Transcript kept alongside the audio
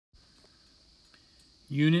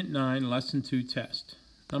Unit 9, Lesson 2 test.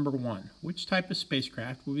 Number 1. Which type of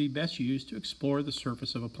spacecraft will be best used to explore the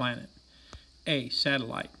surface of a planet? A.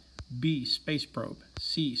 Satellite. B. Space probe.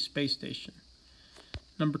 C. Space station.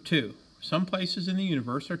 Number 2. Some places in the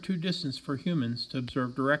universe are too distant for humans to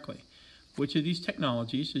observe directly. Which of these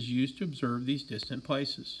technologies is used to observe these distant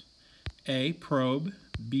places? A. Probe.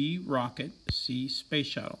 B. Rocket. C. Space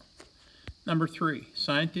shuttle. Number 3.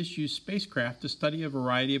 Scientists use spacecraft to study a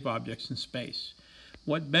variety of objects in space.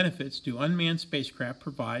 What benefits do unmanned spacecraft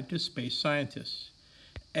provide to space scientists?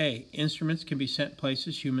 A. Instruments can be sent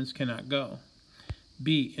places humans cannot go.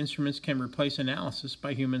 B. Instruments can replace analysis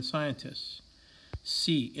by human scientists.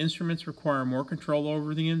 C. Instruments require more control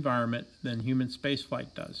over the environment than human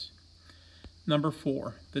spaceflight does. Number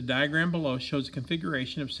 4. The diagram below shows a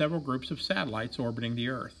configuration of several groups of satellites orbiting the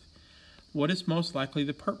Earth. What is most likely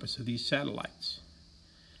the purpose of these satellites?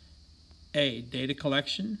 A. Data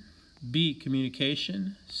collection. B.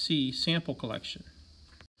 Communication. C. Sample collection.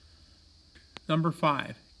 Number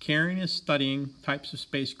 5. Carrying and studying types of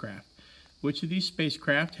spacecraft. Which of these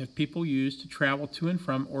spacecraft have people used to travel to and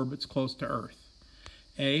from orbits close to Earth?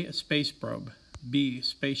 A. A space probe. B. A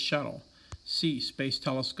space shuttle. C. Space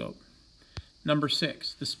telescope. Number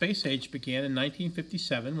 6. The space age began in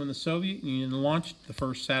 1957 when the Soviet Union launched the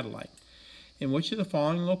first satellite. In which of the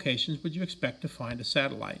following locations would you expect to find a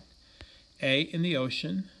satellite? A. In the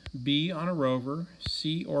ocean. B. On a rover.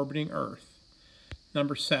 C. Orbiting Earth.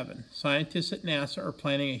 Number 7. Scientists at NASA are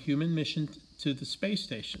planning a human mission to the space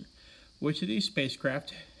station. Which of these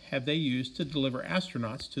spacecraft have they used to deliver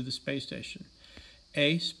astronauts to the space station?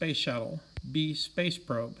 A. Space shuttle. B. Space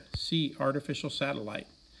probe. C. Artificial satellite.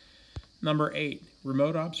 Number 8.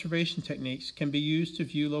 Remote observation techniques can be used to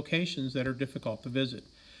view locations that are difficult to visit.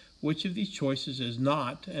 Which of these choices is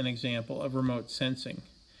not an example of remote sensing?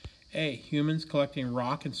 A. Humans collecting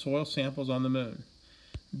rock and soil samples on the moon.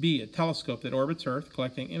 B. A telescope that orbits Earth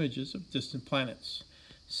collecting images of distant planets.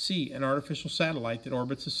 C. An artificial satellite that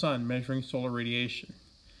orbits the sun measuring solar radiation.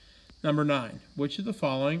 Number 9. Which of the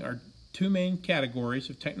following are two main categories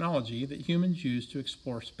of technology that humans use to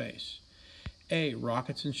explore space? A.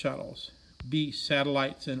 Rockets and shuttles. B.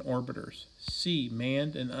 Satellites and orbiters. C.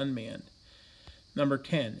 Manned and unmanned. Number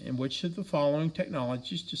 10. In which of the following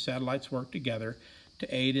technologies do satellites work together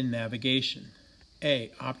to aid in navigation?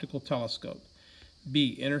 A. Optical telescope.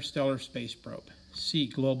 B. Interstellar space probe. C.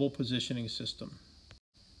 Global positioning system.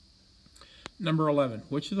 Number 11.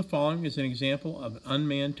 Which of the following is an example of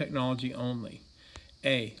unmanned technology only?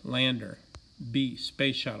 A. Lander. B.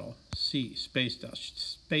 Space shuttle. C.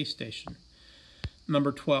 Space station.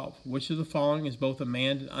 Number 12. Which of the following is both a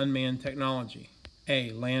manned and unmanned technology?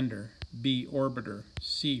 A. Lander. B. Orbiter.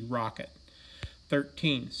 C. Rocket.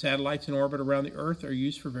 13. Satellites in orbit around the Earth are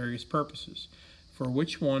used for various purposes. For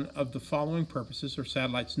which one of the following purposes are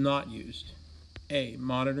satellites not used? A.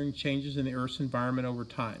 Monitoring changes in the Earth's environment over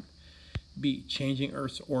time. B. Changing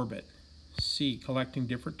Earth's orbit. C. Collecting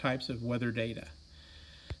different types of weather data.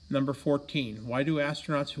 Number 14. Why do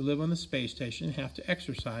astronauts who live on the space station have to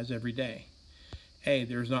exercise every day? A.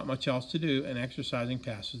 There is not much else to do and exercising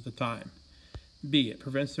passes the time. B. It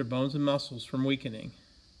prevents their bones and muscles from weakening.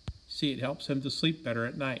 C. It helps them to sleep better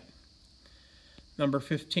at night. Number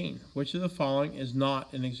 15. Which of the following is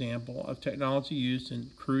not an example of technology used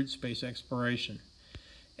in crewed space exploration?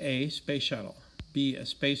 A. Space shuttle. B. A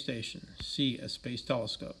space station. C. A space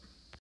telescope.